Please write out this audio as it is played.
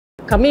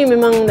Kami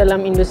memang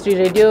dalam industri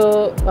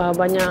radio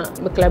banyak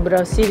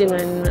berkolaborasi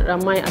dengan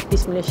ramai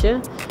artis Malaysia,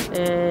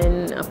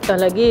 dan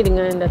apatah lagi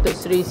dengan Datuk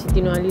Seri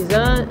Siti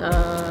Nurhaliza,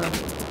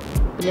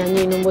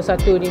 penyanyi nombor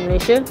 1 di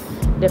Malaysia.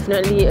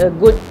 Definitely a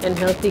good and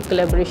healthy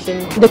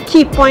collaboration. The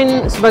key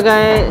point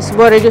sebagai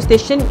sebuah radio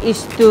station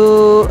is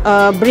to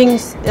bring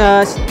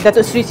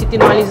Datuk Seri Siti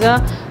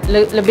Nurhaliza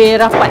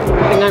lebih rapat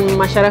dengan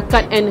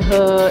masyarakat and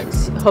her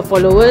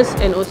followers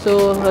and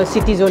also her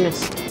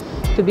citizens,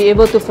 to be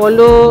able to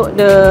follow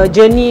the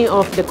journey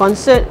of the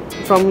concert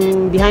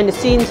from behind the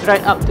scenes right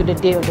up to the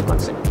day of the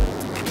concert.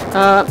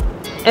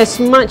 As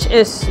much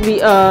as we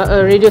are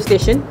a radio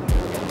station,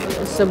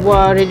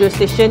 sebuah radio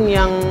station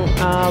yang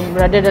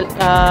berada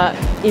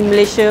in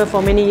Malaysia for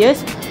many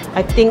years,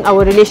 I think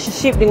our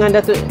relationship dengan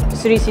Datuk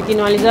Seri Siti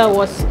Nurhaliza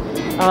was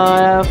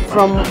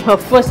from her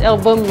first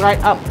album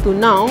right up to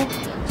now.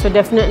 So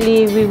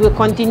definitely we will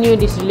continue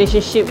this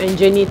relationship and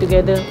journey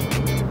together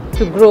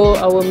to grow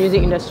our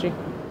music industry.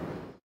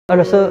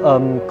 Saya rasa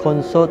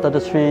konsert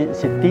Datuk Seri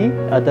Siti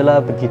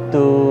adalah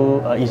begitu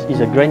is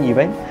a grand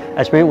event,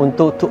 especially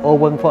untuk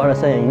 2014. Saya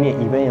rasa yang ini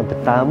event yang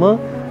pertama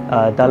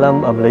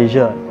dalam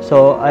Malaysia.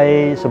 So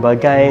I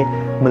sebagai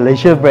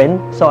Malaysia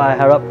brand, so I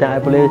harap dan I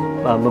boleh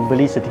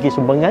membeli sedikit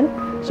sumbangan.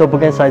 So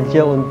bukan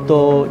saja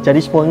untuk jadi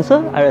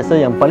sponsor, I rasa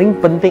yang paling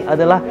penting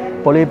adalah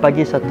boleh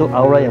bagi satu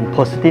aura yang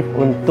positif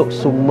untuk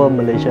semua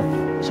Malaysia.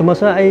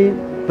 Semasa I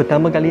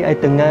pertama kali I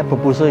dengar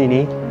proposal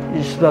ini,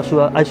 I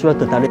sudah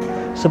tertarik.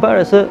 Sebab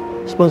I rasa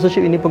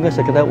sponsorship ini bukan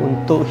sekadar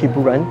untuk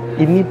hiburan,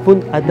 ini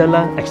pun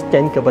adalah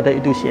extend kepada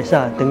itu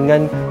CSR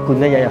dengan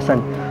guna yayasan.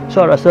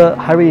 So I rasa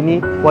hari ini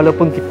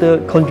walaupun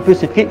kita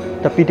contribute sedikit,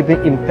 tapi dia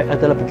punya impact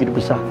adalah begitu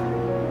besar.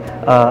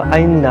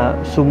 I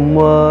nak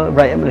semua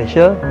rakyat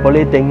Malaysia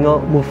boleh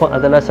tengok Movon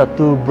adalah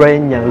satu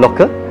brand yang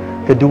lokal,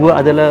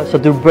 kedua adalah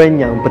satu brand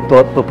yang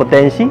betul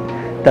berpotensi,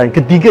 dan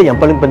ketiga yang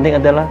paling penting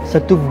adalah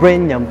satu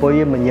brand yang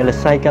boleh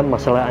menyelesaikan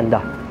masalah anda.